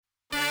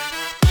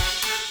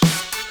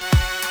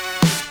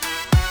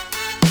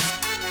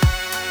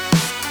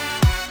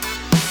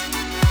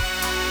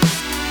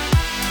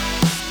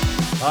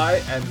Hi,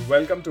 and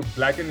welcome to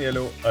Black and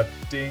Yellow, a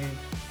Ting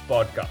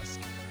podcast.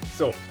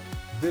 So,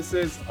 this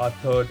is our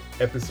third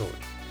episode.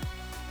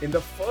 In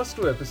the first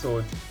two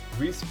episodes,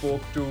 we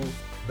spoke to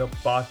the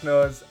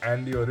partners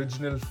and the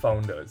original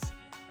founders.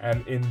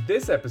 And in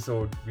this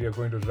episode, we are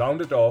going to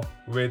round it off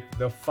with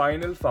the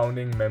final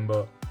founding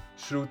member,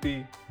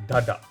 Shruti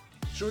Dhadda.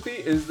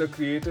 Shruti is the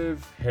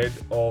creative head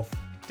of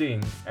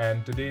Ting,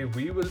 and today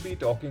we will be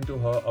talking to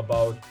her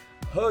about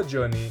her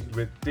journey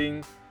with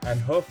Ting and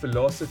her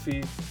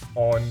philosophy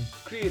on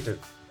creative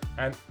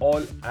and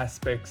all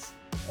aspects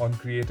on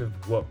creative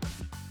work.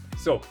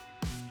 So,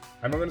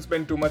 I'm not going to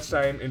spend too much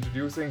time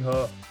introducing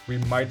her. We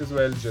might as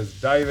well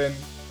just dive in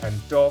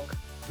and talk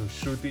to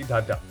Shruti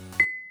Dhadda.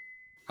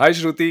 Hi,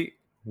 Shruti.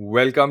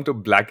 Welcome to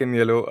Black and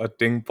Yellow, a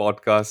Ting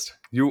podcast.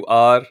 You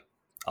are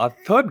our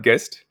third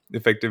guest,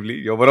 effectively.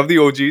 You're one of the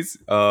OGs.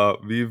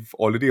 We've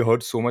already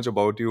heard so much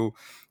about you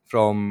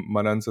from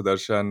Manan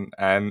Sudarshan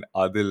and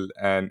Adil,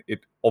 and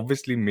it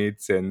obviously made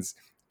sense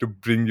to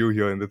bring you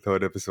here in the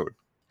third episode.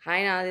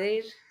 Hi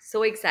Nadir,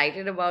 so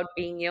excited about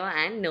being here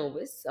and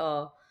nervous.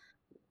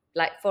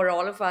 Like for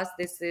all of us,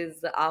 this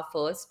is our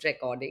first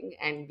recording,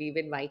 and we've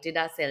invited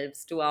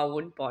ourselves to our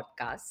own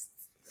podcasts.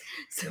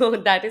 So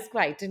that is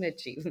quite an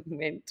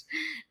achievement.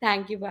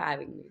 Thank you for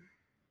having me.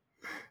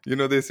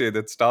 They say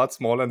that start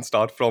small and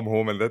start from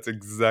home, and that's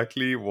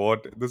exactly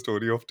what the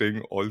story of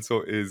Ting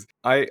also is.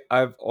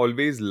 I've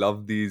always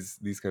loved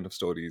these kind of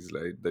stories,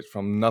 right? That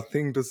from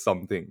nothing to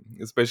something,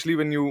 especially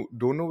when you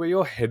don't know where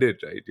you're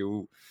headed, right?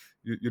 You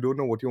don't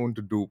know what you want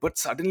to do, but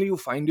suddenly you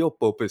find your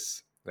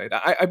purpose, right?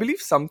 I believe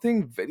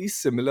something very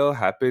similar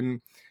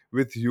happened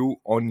with you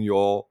on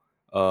your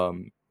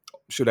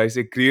should I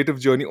say creative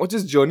journey, or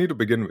just journey to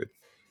begin with.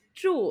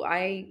 True,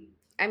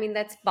 I mean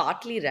that's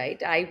partly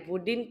right. I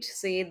wouldn't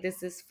say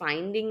this is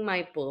finding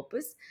my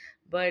purpose,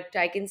 but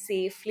I can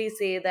safely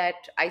say that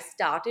I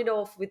started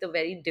off with a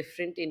very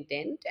different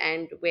intent,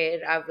 and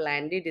where I've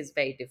landed is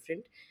very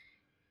different.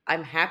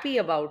 I'm happy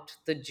about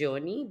the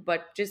journey,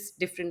 but just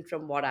different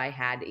from what I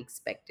had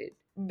expected.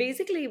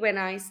 Basically, when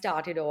I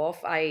started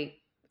off, I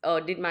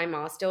did my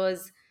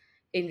master's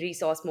in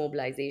resource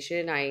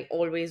mobilization. I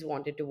always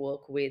wanted to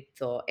work with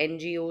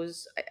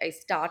NGOs. I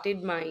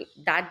started my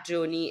that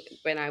journey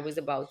when I was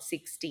about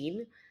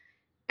 16,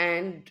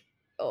 and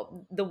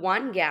the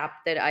one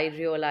gap that I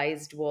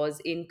realized was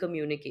in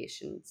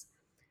communications.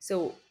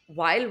 So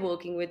while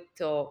working with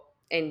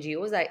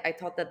NGOs, I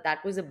thought that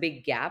that was a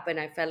big gap, and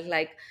I felt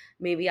like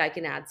maybe I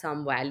can add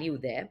some value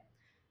there.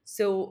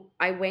 So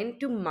I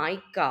went to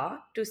MICA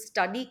to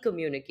study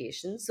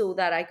communication so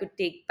that I could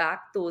take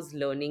back those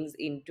learnings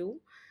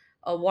into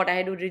what I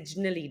had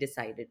originally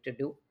decided to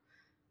do.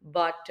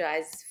 But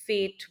as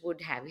fate would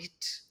have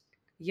it,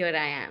 here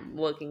I am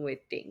working with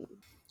Ting.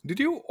 Did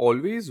you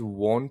always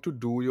want to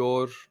do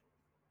your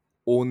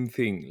own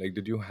thing? Like,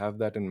 did you have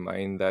that in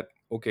mind that,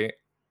 okay,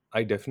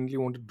 I definitely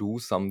want to do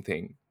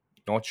something,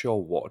 not sure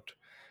what?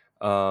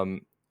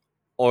 Um,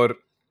 or,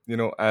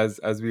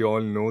 as we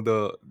all know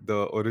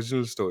the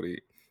original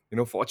story,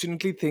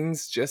 fortunately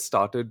things just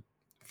started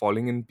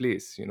falling in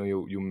place.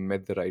 You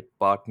met the right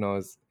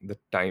partners, the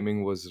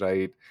timing was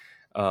right.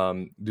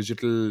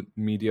 Digital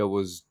media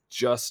was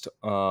just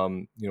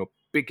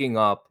picking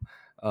up.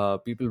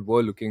 People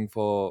were looking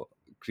for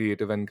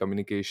creative and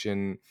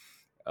communication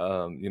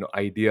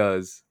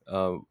ideas.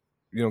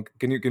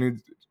 Can you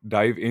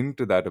dive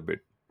into that a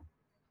bit?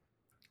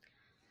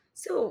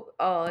 So,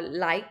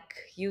 like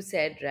you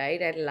said,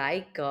 right, and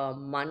like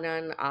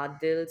Manan,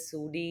 Adil,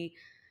 Sudi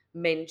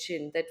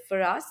mentioned, that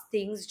for us,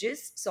 things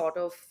just sort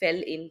of fell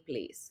in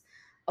place.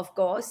 Of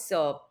course,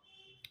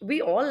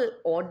 we all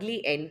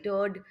oddly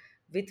entered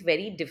with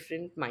very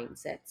different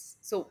mindsets.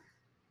 So,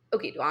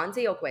 okay, to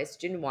answer your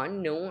question,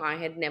 one, no, I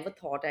had never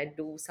thought I'd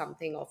do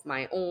something of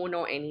my own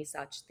or any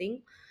such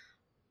thing.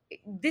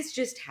 This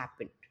just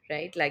happened,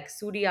 right? Like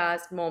Sudi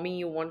asked, Mommy,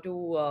 you want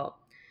to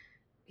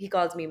he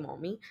calls me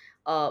mommy.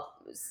 Uh,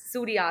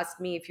 Suri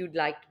asked me if you'd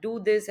like to do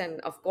this, and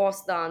of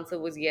course, the answer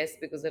was yes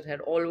because it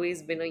had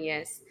always been a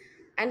yes.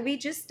 And we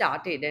just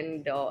started,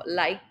 and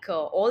like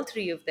all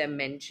three of them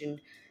mentioned,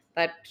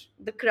 that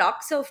the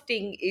crux of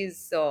Ting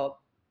is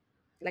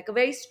like a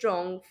very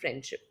strong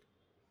friendship.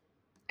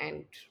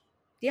 And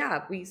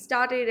yeah, we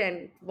started,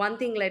 and one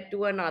thing led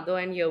to another,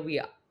 and here we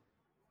are.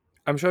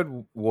 I'm sure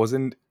it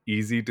wasn't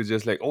easy to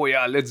just like, oh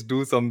yeah, let's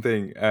do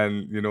something,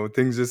 and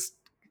things just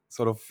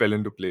sort of fell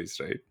into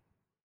place, right?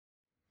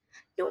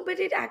 No, but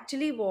it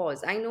actually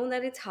was. I know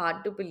that it's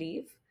hard to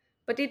believe,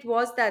 but it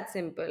was that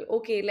simple.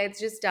 Okay, let's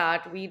just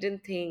start. We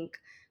didn't think,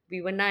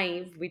 we were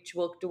naive, which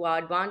worked to our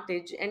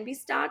advantage, and we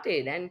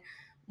started. And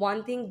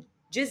one thing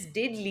just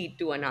did lead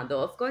to another.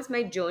 Of course,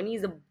 my journey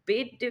is a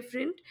bit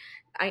different.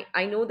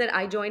 I know that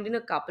I joined in a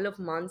couple of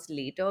months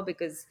later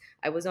because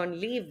I was on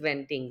leave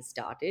when things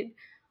started.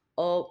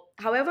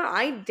 However,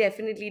 I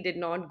definitely did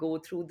not go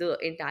through the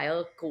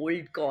entire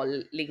cold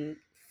calling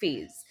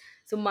phase.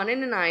 So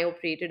Manan and I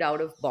operated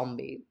out of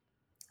Bombay,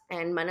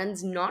 and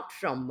Manan's not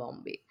from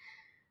Bombay.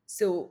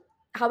 So,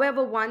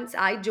 however, once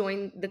I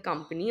joined the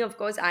company, of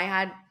course, I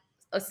had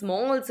a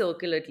small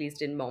circle at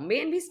least in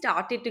Bombay, and we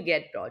started to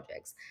get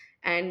projects.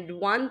 And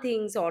one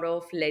thing sort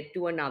of led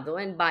to another,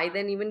 and by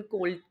then even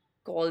cold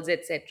calls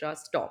etc.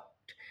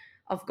 stopped.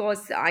 Of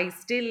course, I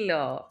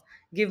still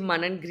give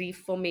Manan grief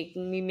for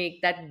making me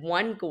make that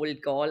one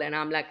cold call, and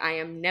I'm like, I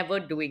am never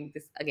doing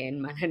this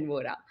again, Manan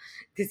Vora.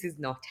 This is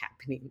not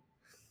happening.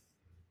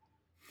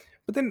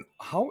 But then,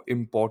 how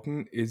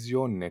important is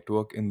your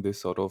network in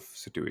this sort of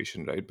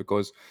situation, right?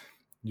 Because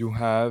you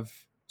have,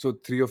 so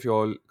three of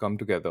y'all come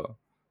together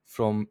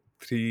from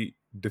three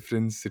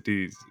different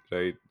cities,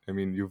 right? I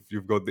mean,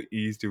 you've got the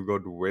east, you've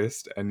got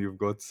west, and you've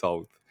got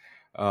south,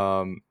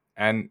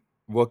 and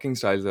working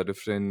styles are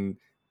different,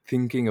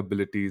 thinking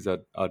abilities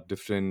are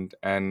different,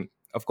 and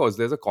of course,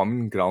 there's a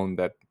common ground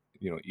that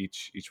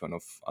each one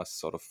of us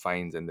sort of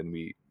finds, and then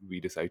we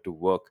decide to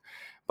work.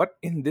 But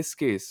in this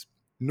case,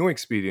 no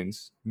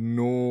experience,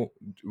 no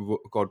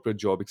corporate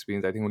job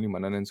experience. I think only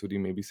Manan and Suri,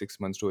 maybe 6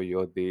 months to a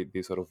year,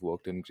 they sort of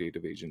worked in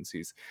creative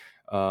agencies,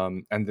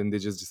 and then they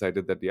just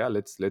decided that yeah,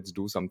 let's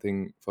do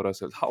something for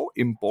ourselves. How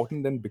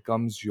important then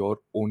becomes your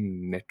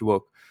own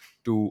network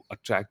to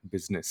attract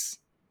business?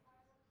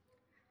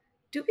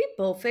 To be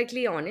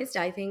perfectly honest,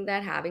 I think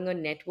that having a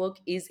network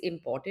is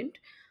important,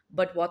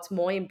 but what's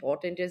more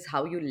important is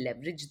how you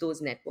leverage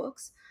those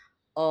networks.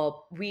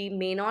 We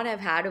may not have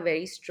had a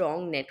very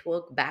strong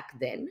network back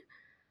then,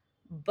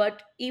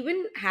 but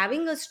even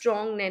having a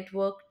strong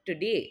network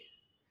today,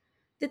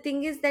 the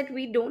thing is that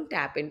we don't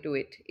tap into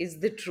it, is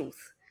the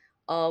truth.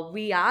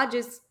 We are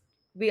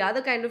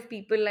the kind of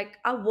people, like,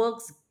 our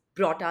works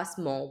brought us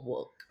more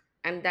work,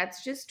 and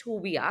that's just who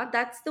we are.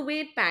 That's the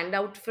way it panned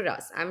out for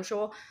us. I'm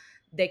sure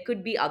there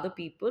could be other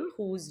people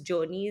whose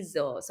journeys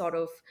sort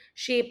of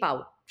shape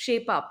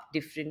up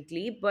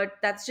differently, but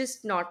that's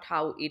just not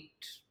how it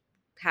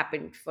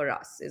happened for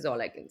us, is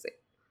all I can say.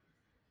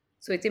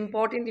 So it's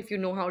important if you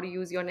know how to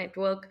use your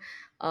network.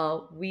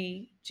 I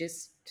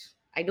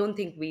don't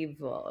think we've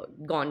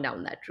gone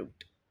down that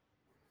route.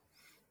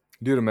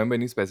 Do you remember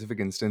any specific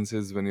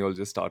instances when you all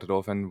just started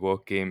off and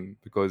work came?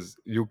 Because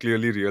you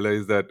clearly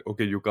realized that,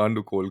 okay, you can't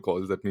do cold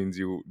calls. That means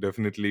you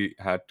definitely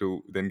had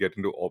to then get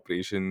into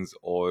operations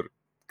or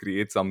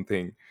create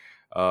something.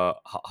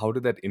 How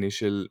did that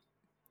initial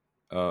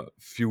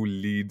few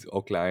leads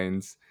or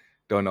clients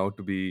turn out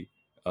to be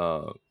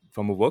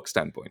from a work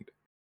standpoint?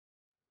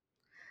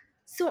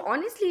 So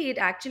honestly, it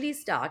actually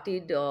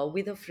started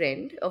with a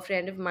friend of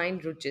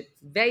mine, Ruchit,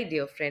 very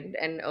dear friend,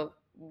 and a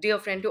dear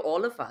friend to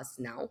all of us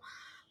now.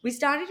 We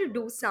started to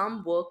do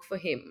some work for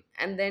him,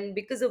 and then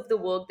because of the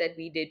work that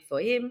we did for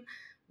him,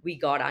 we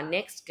got our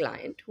next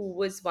client, who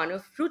was one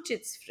of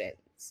Ruchit's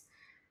friends.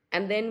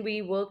 And then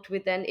we worked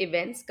with an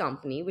events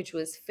company, which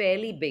was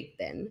fairly big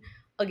then.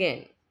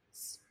 Again,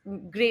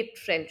 great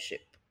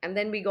friendship. And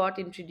then we got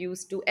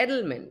introduced to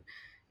Edelman.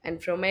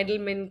 And from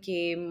Edelman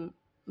came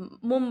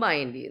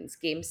Mumbai Indians,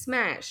 came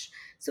Smash.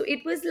 So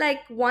it was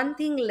like one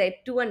thing led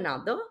to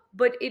another,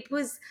 but it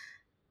was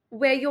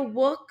where your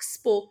work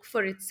spoke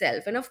for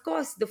itself. And of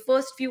course, the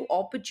first few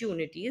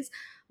opportunities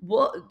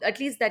were, at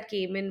least that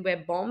came in where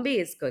Bombay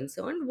is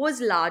concerned,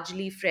 was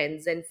largely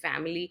friends and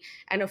family.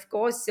 And of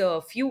course,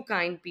 a few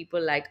kind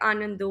people like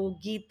Anando,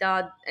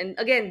 Geeta. And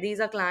again, these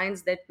are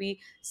clients that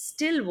we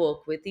still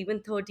work with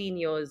even 13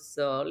 years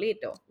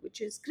later,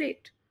 which is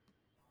great.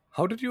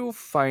 How did you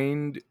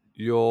find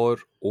your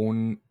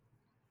own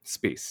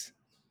space,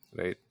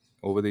 right?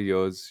 Over the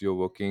years, you're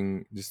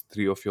working just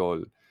three of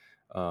y'all.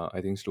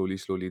 I think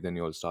slowly, then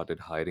you all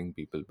started hiring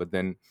people. But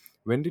then,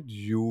 when did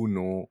you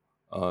know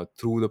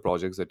through the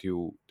projects that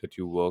you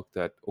work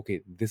that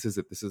okay, this is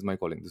it. This is my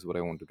calling. This is what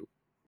I want to do.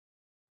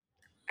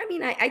 I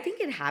mean, I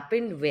think it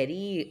happened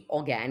very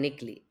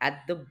organically.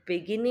 At the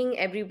beginning,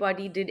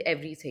 everybody did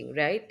everything,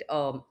 right?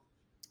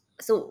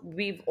 So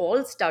we've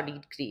all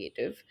studied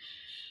creative.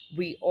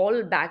 We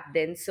all back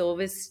then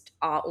serviced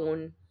our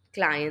own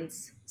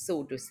clients,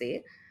 so to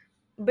say.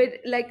 But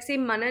like, say,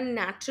 Manan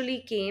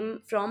naturally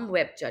came from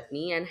Web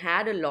Chutney and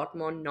had a lot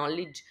more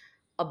knowledge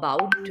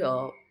about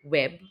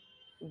web,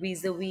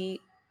 vis-a-vis,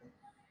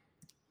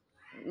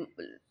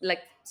 like,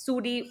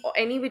 Sudi or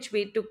any which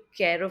way took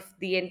care of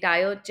the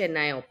entire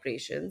Chennai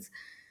operations.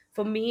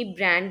 For me,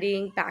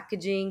 branding,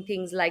 packaging,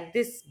 things like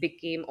this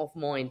became of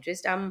more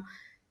interest. I'm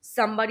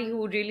somebody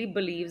who really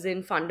believes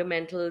in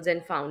fundamentals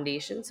and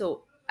foundation.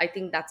 So I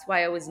think that's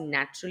why I was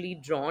naturally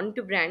drawn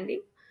to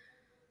branding.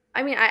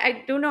 I mean,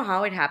 I don't know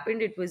how it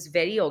happened. It was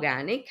very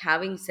organic.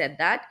 Having said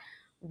that,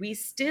 we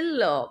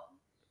still uh,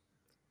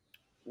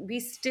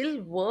 we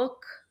still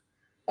work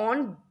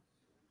on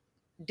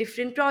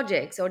different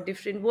projects or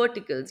different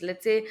verticals.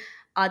 Let's say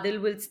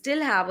Adil will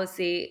still have a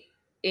say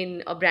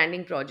in a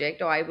branding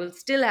project, or I will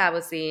still have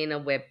a say in a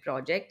web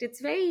project.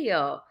 It's very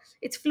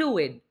it's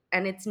fluid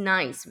and it's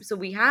nice. So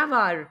we have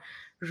our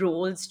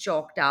roles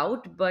chalked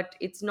out, but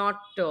it's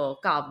not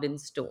carved in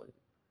stone.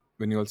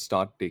 When you all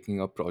start taking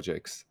up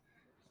projects,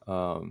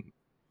 um,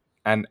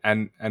 and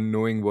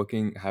knowing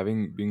working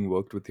having being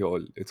worked with you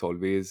all, it's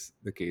always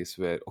the case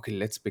where okay,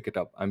 let's pick it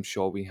up. I'm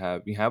sure we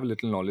have a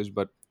little knowledge,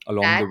 but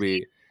along That the is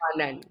way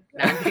fun, and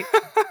that is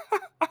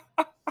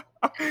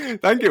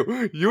Thank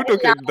you. You I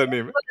took love it, the him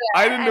name. for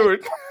I that. didn't do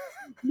it.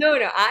 No,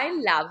 no, I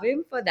love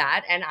him for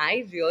that. And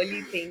I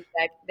really think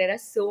that there are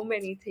so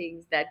many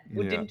things that Yeah.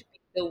 wouldn't be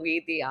the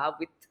way they are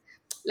with,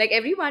 like,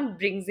 everyone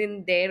brings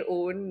in their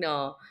own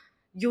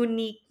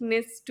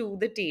uniqueness to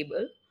the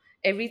table.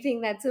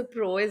 Everything that's a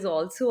pro is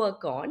also a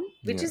con,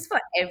 which Yeah. is for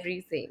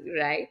everything,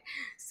 right?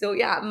 So,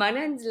 yeah,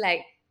 Manan's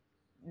like,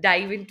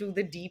 dive into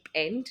the deep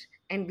end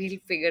and we'll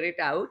figure it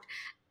out.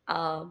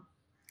 Um,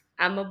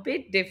 I'm a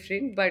bit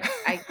different, but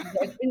I can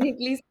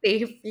definitely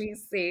safely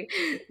say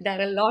that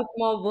a lot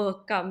more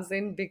work comes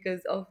in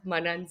because of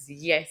Manan's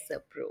yes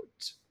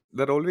approach.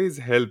 That always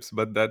helps,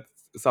 but that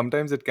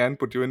sometimes it can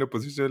put you in a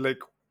position like,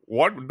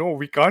 what? No,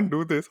 we can't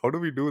do this. How do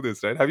we do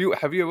this? Right? Have you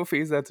ever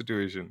faced that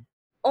situation?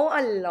 Oh,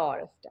 a lot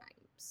of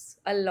times.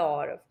 A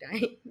lot of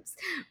times.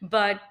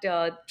 But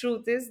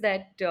truth is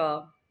that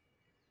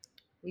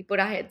we put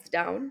our heads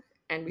down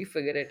and we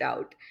figure it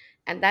out.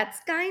 And that's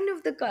kind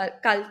of the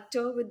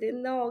culture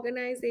within the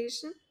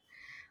organization.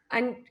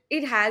 And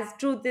it has,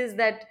 truth is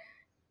that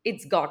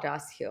it's got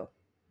us here,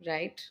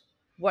 right?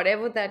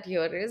 Whatever that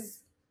here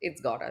is, it's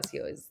got us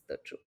here, is the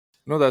truth.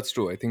 No, that's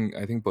true. I think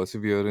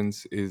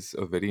perseverance is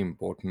a very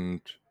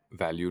important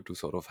value to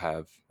sort of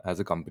have as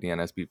a company and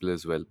as people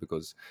as well,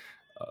 because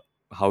uh,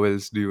 how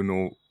else do you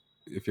know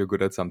if you're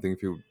good at something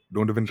if you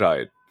don't even try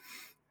it?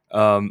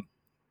 Um,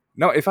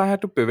 Now, if I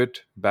had to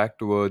pivot back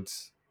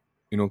towards,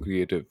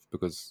 creative,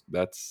 because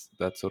that's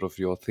sort of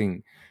your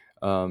thing.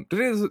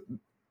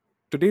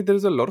 Today there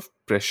is a lot of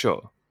pressure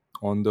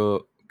on the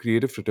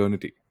creative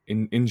fraternity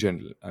in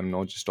general. I'm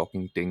not just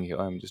talking Ting here.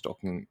 I'm just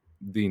talking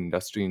the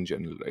industry in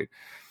general, right?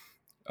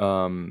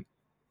 Um,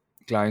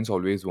 Clients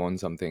always want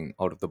something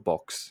out of the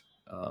box.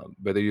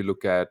 Whether you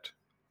look at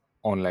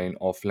online,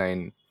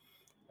 offline,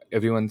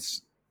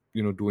 everyone's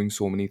doing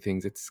so many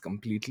things. It's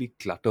completely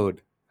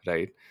cluttered,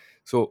 right?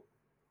 So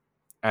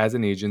as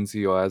an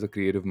agency or as a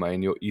creative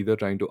mind, you're either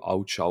trying to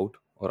outshout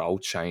or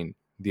outshine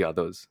the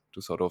others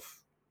to sort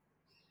of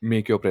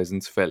make your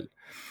presence felt.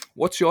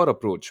 What's your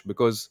approach?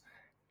 Because,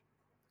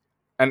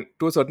 and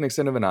to a certain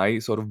extent, even I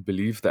sort of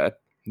believe that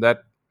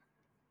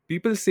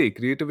people say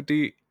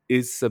creativity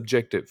is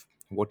subjective.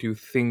 What you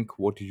think,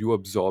 what you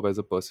absorb as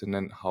a person,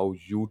 and how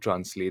you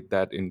translate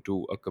that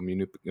into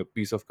a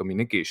piece of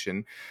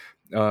communication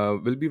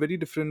will be very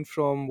different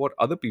from what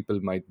other people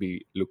might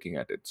be looking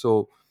at it.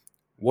 So,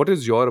 what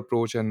is your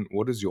approach and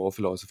what is your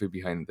philosophy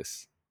behind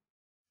this?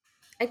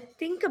 I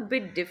think a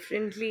bit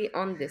differently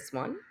on this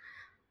one.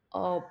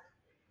 Uh,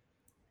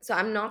 so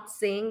I'm not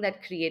saying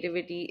that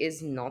creativity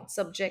is not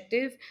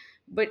subjective,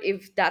 but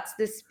if that's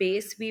the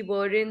space we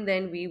were in,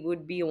 then we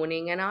would be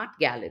owning an art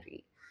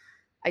gallery.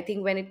 I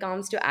think when it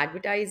comes to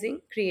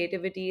advertising,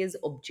 creativity is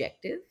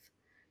objective.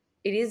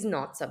 It is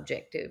not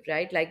subjective,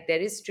 right? Like there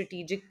is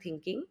strategic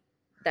thinking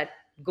that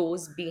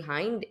goes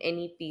behind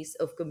any piece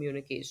of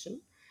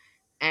communication.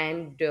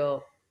 And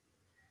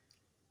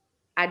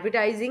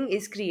advertising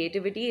is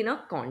creativity in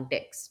a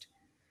context.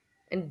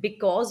 And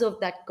because of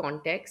that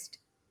context,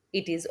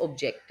 it is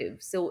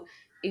objective. So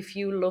if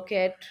you look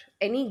at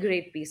any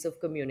great piece of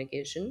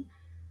communication,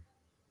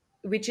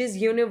 which is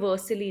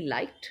universally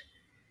liked,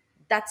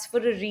 that's for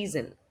a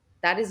reason.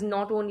 That is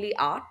not only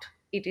art,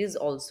 it is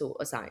also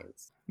a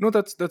science. No,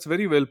 that's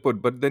very well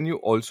put. But then you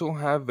also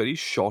have very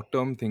short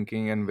term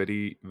thinking and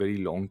very very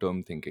long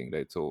term thinking,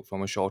 right? So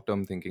from a short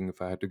term thinking,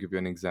 if I had to give you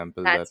an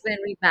example, that That's when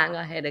we bang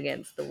our head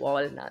against the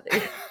wall,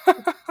 Nadir.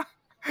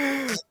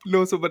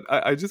 no, so but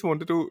I just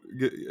wanted to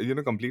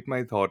complete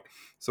my thought.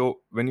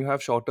 So when you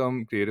have short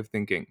term creative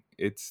thinking,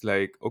 it's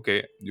like,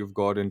 okay, you've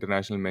got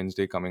International Men's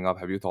Day coming up.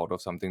 Have you thought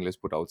of something? Let's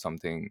put out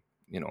something,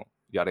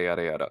 yada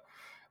yada yada.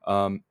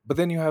 But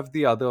then you have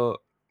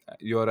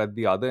you're at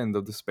the other end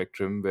of the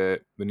spectrum where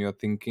when you're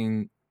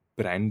thinking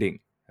branding,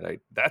 right?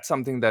 That's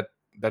something that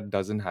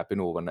doesn't happen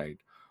overnight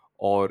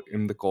or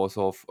in the course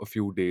of a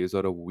few days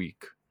or a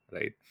week,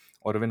 right?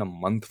 Or even a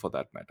month for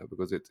that matter,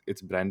 because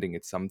it's branding.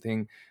 It's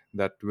something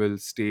that will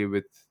stay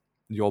with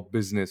your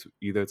business,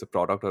 either it's a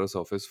product or a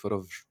service, for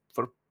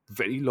a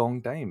very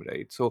long time,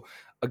 right? So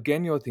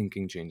again, your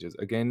thinking changes.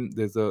 Again,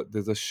 there's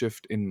a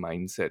shift in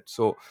mindset.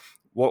 So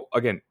well,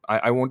 again,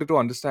 I wanted to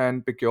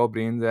understand, pick your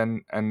brains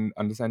and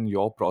understand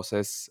your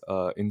process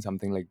in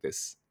something like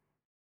this.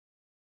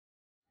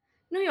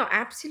 No, you're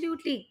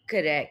absolutely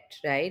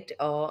correct, right?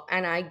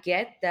 And I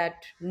get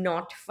that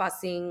not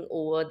fussing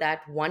over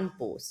that one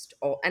post,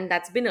 and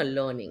that's been a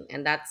learning,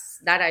 and that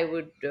I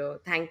would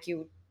thank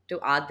you to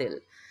Adil,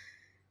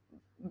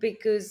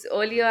 because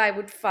earlier I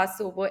would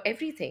fuss over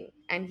everything,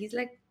 and he's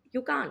like,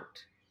 "You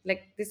can't.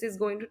 Like this is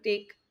going to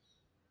take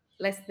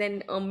less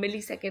than a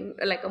millisecond,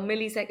 like a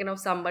millisecond of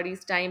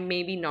somebody's time,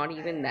 maybe not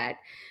even that."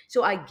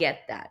 So I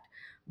get that.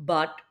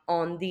 But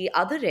on the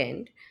other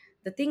end,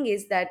 the thing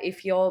is that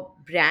if your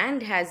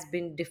brand has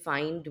been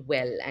defined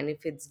well and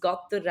if it's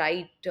got the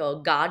right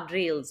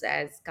guardrails,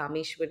 as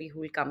Kameshwari,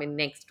 who will come in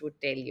next, would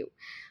tell you,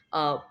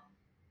 uh,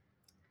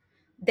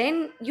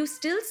 then you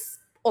still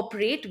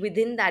operate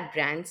within that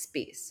brand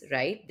space,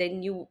 right?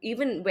 Then you,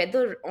 even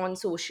whether on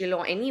social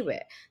or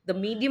anywhere, the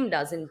medium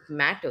doesn't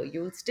matter.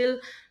 You'll still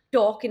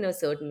talk in a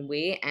certain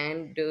way,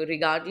 and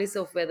regardless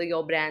of whether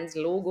your brand's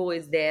logo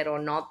is there or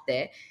not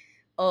there,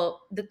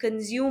 the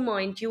consumer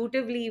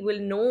intuitively will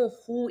know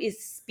who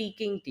is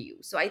speaking to you.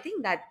 So I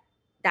think that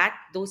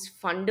those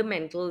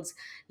fundamentals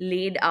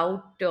laid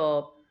out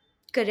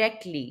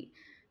correctly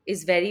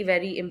is very,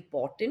 very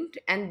important.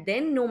 And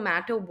then no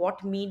matter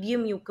what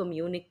medium you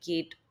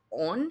communicate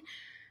on,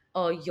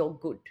 you're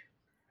good.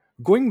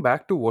 Going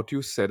back to what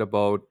you said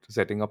about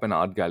setting up an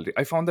art gallery,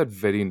 I found that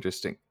very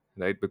interesting,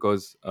 right?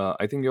 Because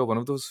I think you're one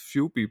of those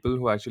few people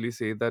who actually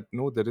say that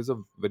no, there is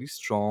a very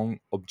strong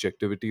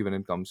objectivity when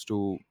it comes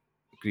to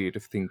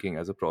creative thinking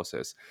as a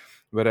process.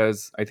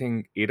 Whereas I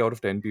think 8 out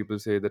of 10 people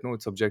say that no,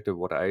 it's subjective.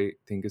 What I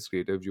think is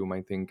creative, you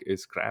might think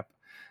is crap.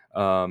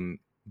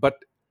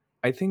 But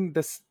I think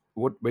this,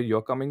 what where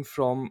you're coming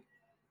from,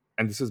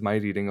 and this is my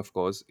reading, of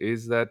course,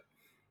 is that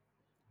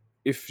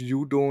if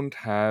you don't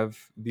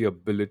have the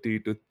ability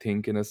to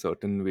think in a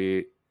certain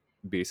way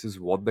basis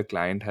what the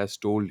client has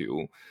told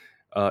you,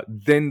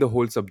 then the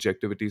whole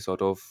subjectivity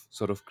sort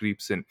of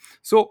creeps in.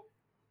 So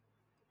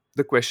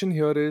the question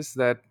here is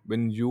that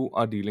when you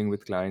are dealing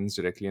with clients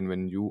directly and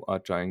when you are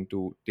trying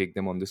to take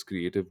them on this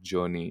creative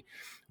journey,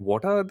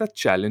 what are the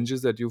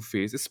challenges that you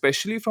face,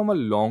 especially from a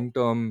long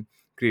term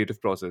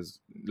creative process,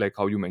 like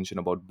how you mentioned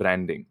about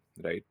branding,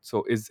 right?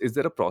 So is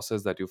there a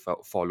process that you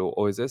follow,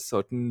 or is there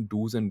certain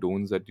do's and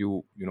don'ts that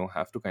you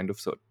have to kind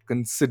of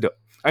consider?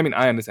 I mean,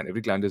 I understand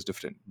every client is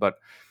different, but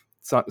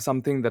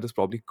something that is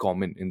probably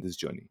common in this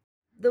journey.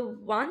 The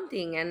one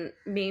thing, and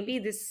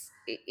maybe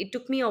it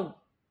took me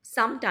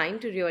some time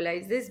to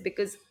realize this,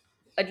 because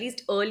at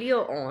least earlier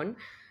on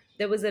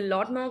there was a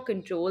lot more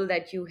control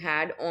that you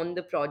had on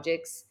the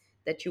projects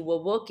that you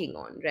were working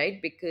on,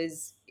 right?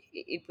 Because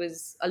it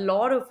was a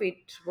lot of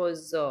it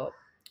was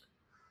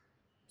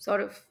sort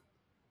of,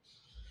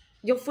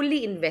 you're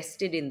fully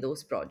invested in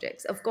those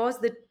projects. Of course,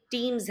 the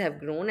teams have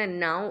grown, and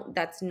now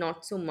that's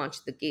not so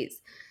much the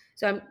case.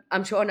 So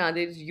I'm sure,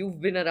 Nadir,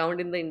 you've been around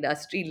in the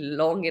industry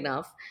long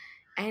enough,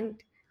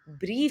 and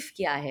brief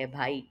kya hai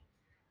bhai?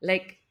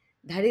 Like,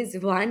 that is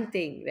one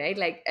thing, right?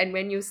 Like, and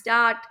when you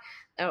start,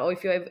 or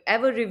if you're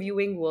ever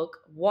reviewing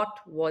work, what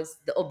was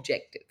the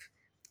objective?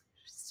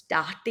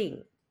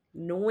 Starting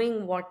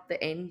knowing what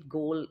the end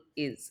goal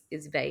is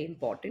very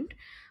important.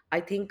 I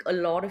think a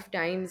lot of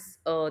times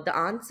the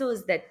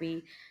answers that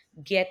we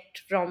get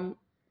from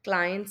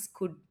clients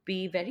could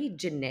be very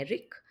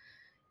generic,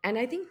 and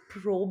I think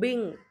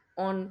probing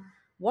on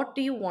what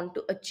do you want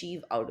to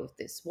achieve out of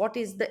this, what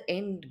is the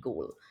end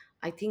goal,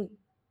 I think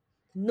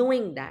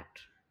knowing that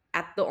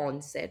at the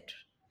onset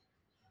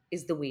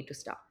is the way to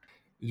start.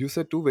 You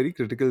said two very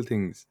critical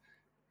things.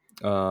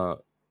 uh,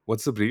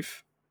 what's the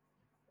brief,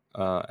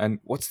 and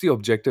what's the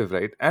objective,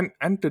 right?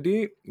 And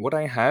today what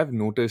I have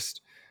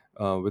noticed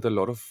with a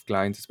lot of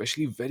clients,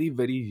 especially very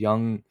very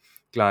young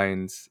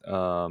clients,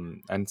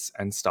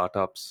 and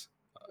startups,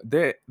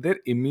 their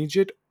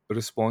immediate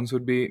response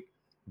would be,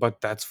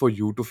 but that's for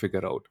you to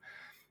figure out.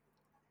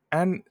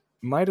 And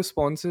my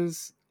response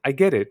is, I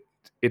get it,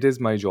 it is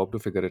my job to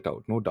figure it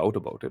out, no doubt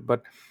about it,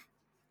 but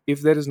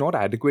if there is not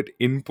adequate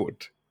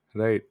input,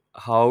 right,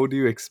 how do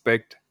you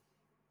expect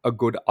a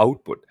good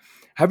output?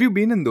 Have you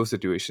been in those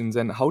situations,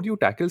 and how do you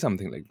tackle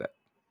something like that?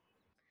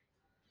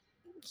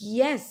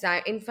 Yes,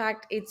 in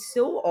fact, it's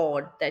so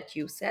odd that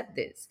you said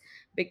this,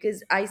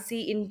 because I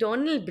see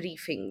internal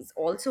briefings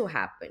also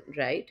happen,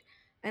 right?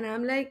 And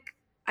I'm like,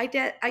 I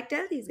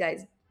tell these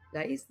guys,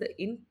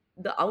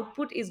 the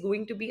output is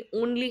going to be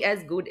only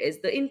as good as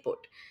the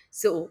input.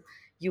 So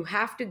you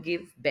have to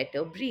give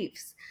better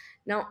briefs.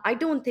 Now, I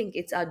don't think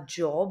it's our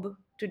job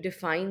to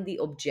define the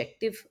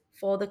objective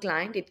for the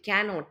client. It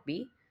cannot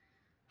be.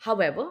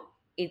 However,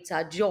 it's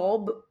our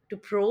job to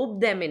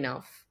probe them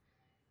enough,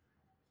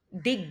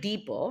 dig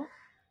deeper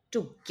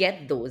to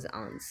get those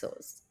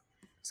answers.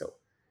 So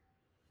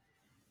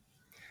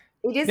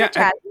it is a Yeah, and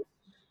challenge,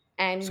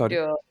 and sorry.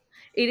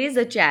 it is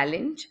a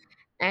challenge,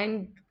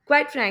 and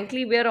quite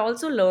frankly, we are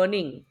also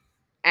learning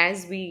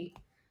as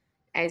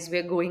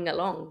we're going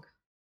along.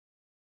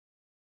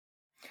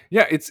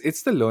 Yeah,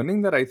 it's the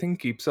learning that I think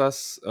keeps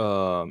us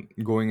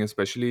going,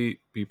 especially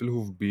people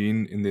who've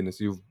been in the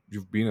industry.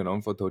 You've been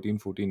around for 13,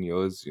 14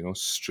 years,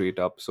 straight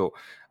up. So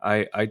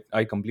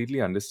I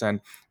completely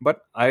understand.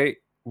 But I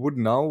would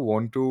now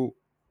want to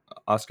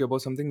ask you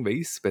about something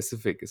very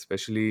specific,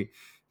 especially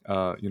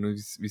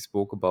we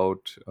spoke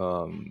about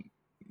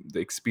the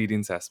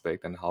experience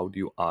aspect and how do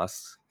you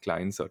ask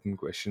clients certain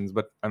questions,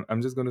 but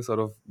I'm just going to sort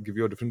of give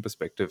you a different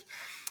perspective.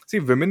 See,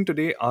 women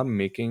today are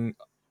making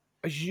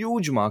a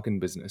huge mark in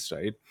business,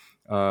 right?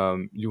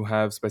 You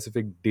have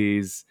specific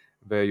days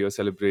where you're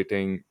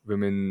celebrating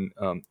women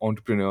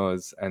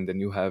entrepreneurs, and then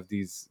you have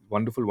these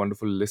wonderful,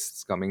 wonderful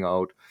lists coming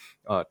out,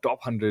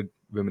 top 100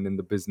 women in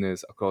the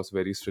business across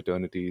various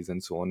fraternities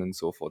and so on and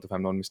so forth. If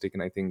I'm not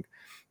mistaken, I think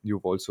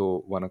you've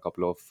also won a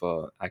couple of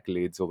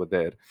accolades over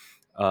there.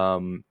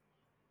 Um,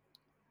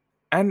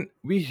 And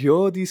we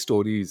hear these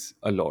stories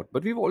a lot,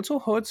 but we've also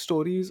heard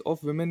stories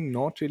of women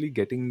not really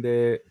getting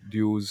their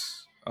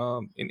dues,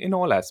 in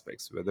all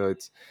aspects, whether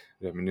it's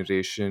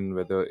remuneration,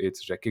 whether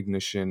it's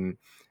recognition,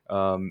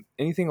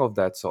 anything of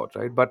that sort,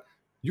 right? But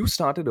you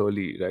started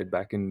early, right,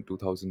 back in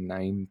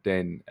 2009,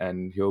 10,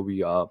 and here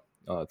we are,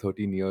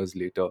 13 years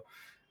later.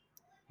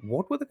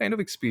 What were the kind of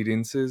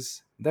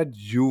experiences that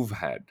you've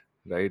had,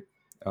 right?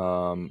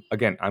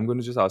 Again, I'm going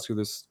to just ask you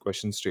this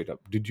question straight up.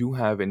 Did you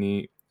have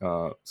any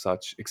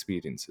such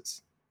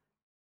experiences?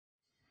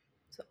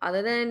 So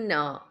other than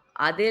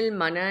Adil,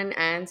 Manan,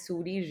 and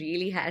Suri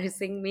really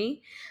harassing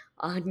me,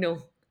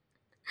 no.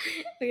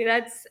 Okay,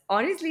 that's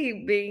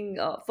honestly being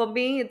for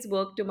me. It's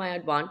worked to my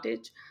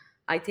advantage.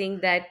 I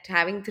think that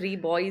having three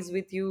boys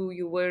with you,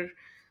 you were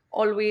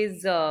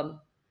always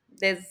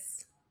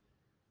there's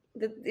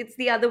it's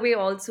the other way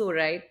also,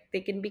 right? They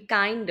can be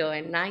kinder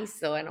and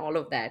nicer and all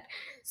of that.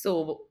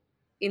 So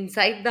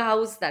inside the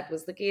house, that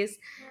was the case,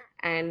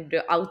 and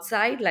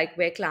outside, like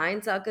where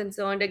clients are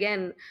concerned,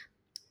 again,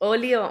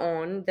 earlier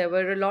on, there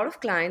were a lot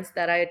of clients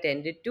that I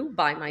attended to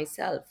by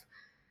myself.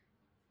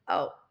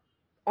 Uh,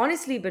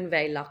 Honestly, been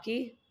very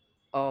lucky.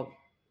 Uh,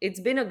 it's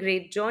been a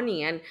great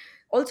journey, and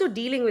also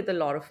dealing with a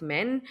lot of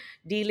men,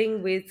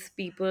 dealing with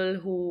people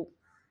who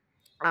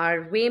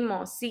are way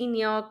more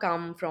senior,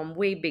 come from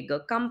way bigger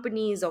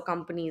companies or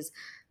companies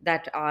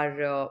that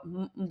are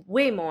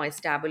way more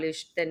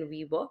established than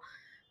we were,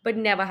 but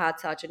never had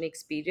such an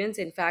experience.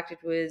 In fact,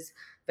 it was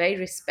very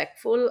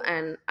respectful,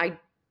 and I,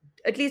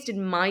 at least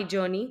in my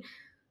journey,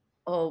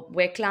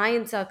 where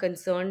clients are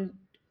concerned,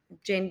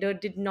 gender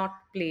did not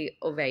play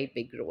a very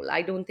big role.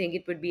 I don't think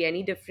it would be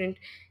any different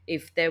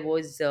if there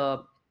was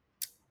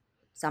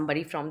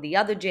somebody from the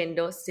other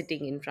gender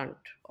sitting in front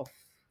of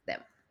them.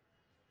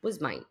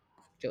 Was my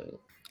journey.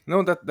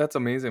 No, that's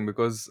amazing,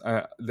 because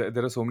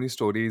there are so many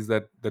stories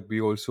that we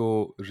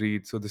also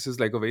read. So this is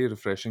like a very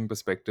refreshing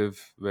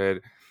perspective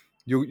where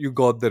you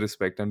got the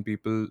respect, and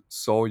people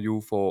saw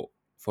you for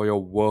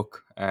your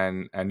work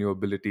and your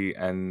ability,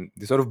 and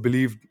they sort of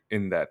believed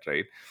in that,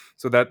 right?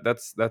 So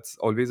that's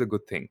always a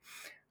good thing.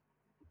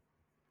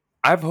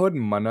 I've heard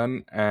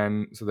Manan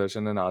and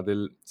Sudarshan and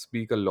Adil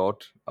speak a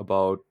lot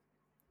about,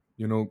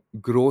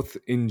 growth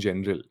in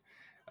general,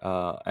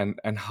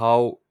 and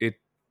how it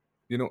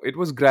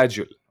was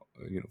gradual,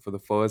 for the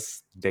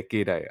first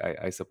decade,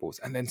 I suppose,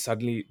 and then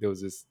suddenly there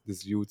was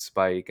this huge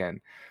spike,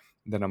 and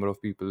the number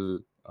of people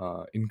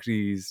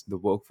increased, the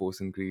workforce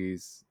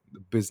increased, the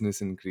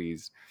business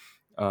increased.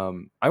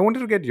 I wanted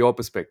to get your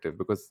perspective,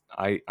 because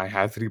I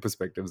have three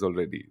perspectives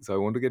already. So I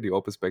want to get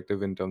your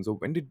perspective in terms of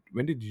when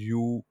did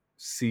you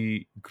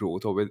see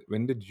growth, or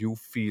when did you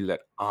feel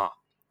that,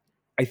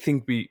 I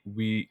think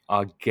we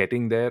are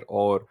getting there,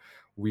 or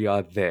we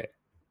are there.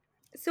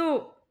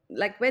 So,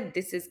 like where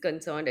this is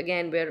concerned,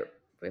 again, we're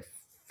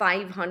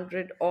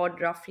 500 odd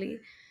roughly.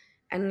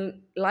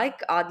 And like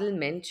Adil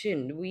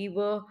mentioned, we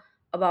were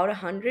about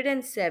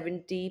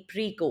 170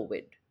 pre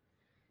COVID.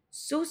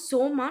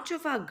 So much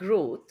of our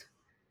growth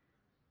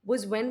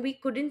was when we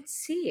couldn't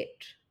see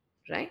it,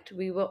 right?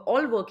 We were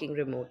all working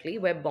remotely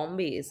where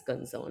Bombay is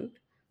concerned.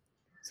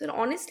 So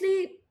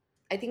honestly,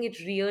 I think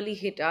it really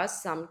hit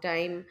us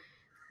sometime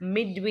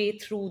midway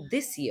through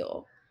this year,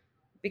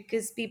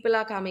 because people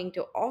are coming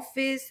to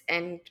office,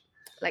 and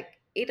like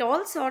it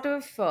all sort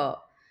of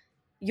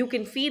you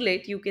can feel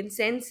it, you can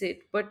sense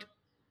it, but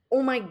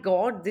oh my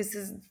god,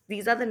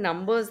 these are the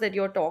numbers that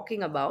you're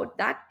talking about.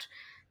 That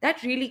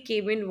really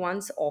came in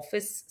once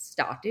office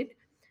started.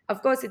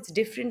 Of course, it's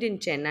different in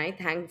Chennai.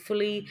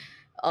 Thankfully,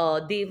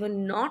 they were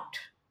not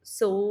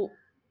so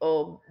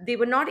they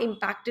were not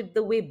impacted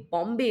the way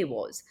Bombay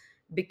was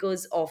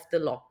because of the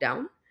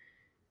lockdown.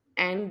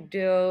 And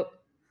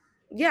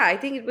yeah, I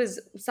think it was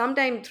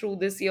sometime through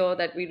this year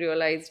that we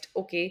realized,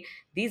 okay,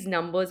 these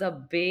numbers are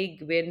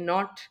big. We're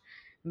not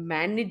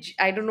manage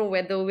I don't know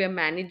whether we're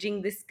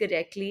managing this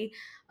correctly.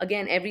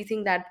 Again,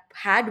 everything that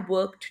had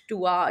worked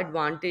to our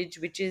advantage,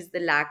 which is the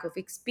lack of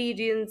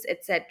experience,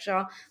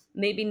 etc.,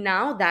 maybe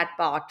now that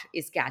part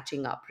is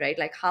catching up, right?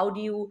 Like how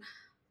do you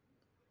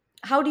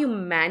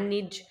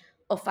manage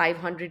a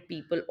 500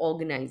 people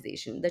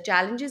organization? The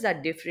challenges are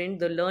different,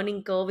 the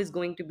learning curve is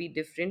going to be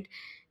different,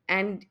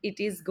 and it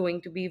is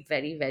going to be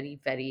very, very,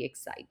 very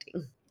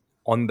exciting.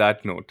 On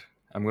that note,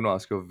 I'm going to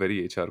ask you a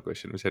very HR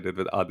question, which I did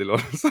with Adil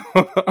also.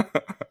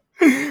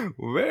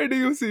 Where do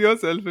you see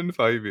yourself in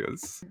 5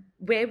 years?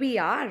 Where we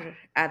are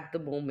at the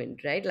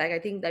moment, right? Like, I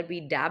think that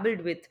we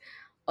dabbled with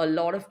a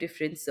lot of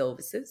different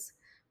services.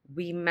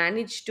 We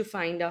managed to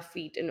find our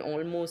feet in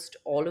almost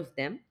all of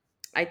them.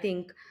 I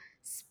think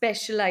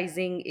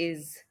specializing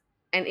is,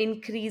 and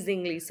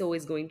increasingly so,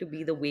 is going to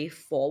be the way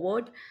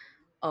forward.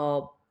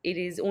 It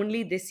is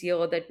only this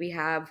year that we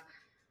have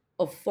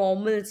a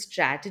formal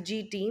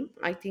strategy team.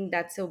 I think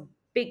that's a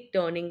big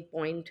turning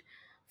point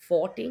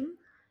for team.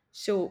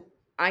 So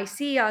I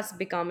see us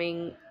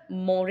becoming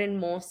more and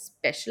more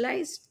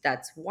specialized.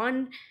 That's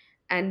one.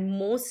 And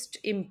most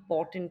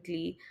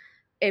importantly,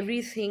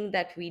 everything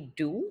that we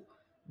do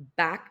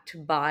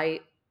backed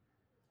by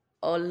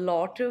a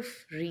lot of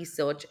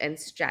research and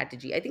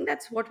strategy. I think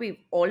that's what we've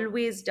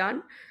always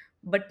done,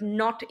 but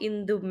not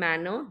in the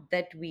manner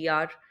that we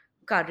are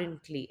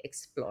currently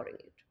exploring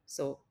it.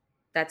 So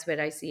that's where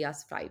I see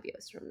us 5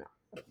 years from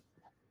now.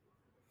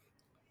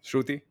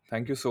 Shruti,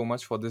 thank you so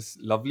much for this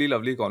lovely,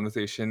 lovely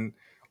conversation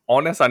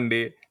on a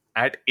Sunday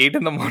at 8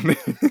 in the morning.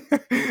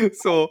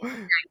 So,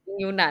 Thanking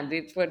you,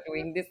 Nandit, for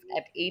doing this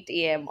at 8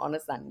 a.m. on a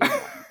Sunday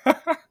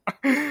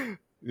morning.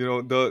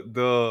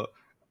 the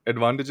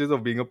advantages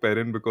of being a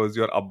parent, because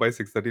you're up by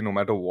 6:30 no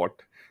matter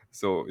what.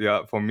 So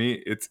yeah, for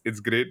me it's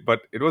great.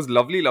 But it was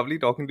lovely, lovely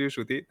talking to you,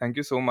 Shruti. Thank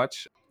you so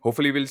much.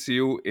 Hopefully we'll see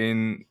you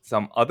in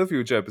some other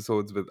future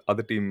episodes with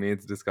other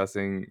teammates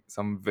discussing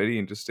some very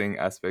interesting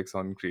aspects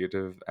on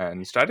creative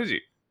and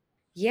strategy.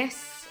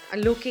 Yes,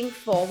 looking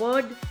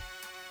forward.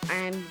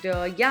 And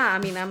yeah, I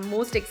mean, I'm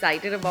most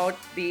excited about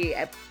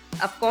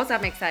of course,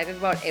 I'm excited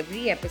about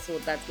every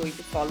episode that's going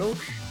to follow,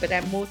 but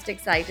I'm most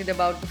excited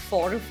about the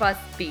four of us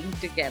being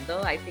together.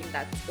 I think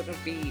that's going to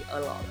be a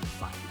lot of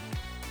fun.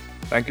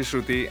 Thank you,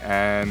 Shruti,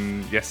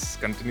 and yes,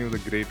 continue the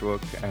great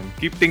work and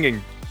keep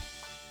tinging.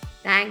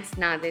 Thanks,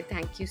 Nadir.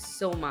 Thank you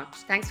so much.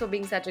 Thanks for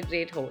being such a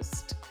great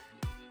host.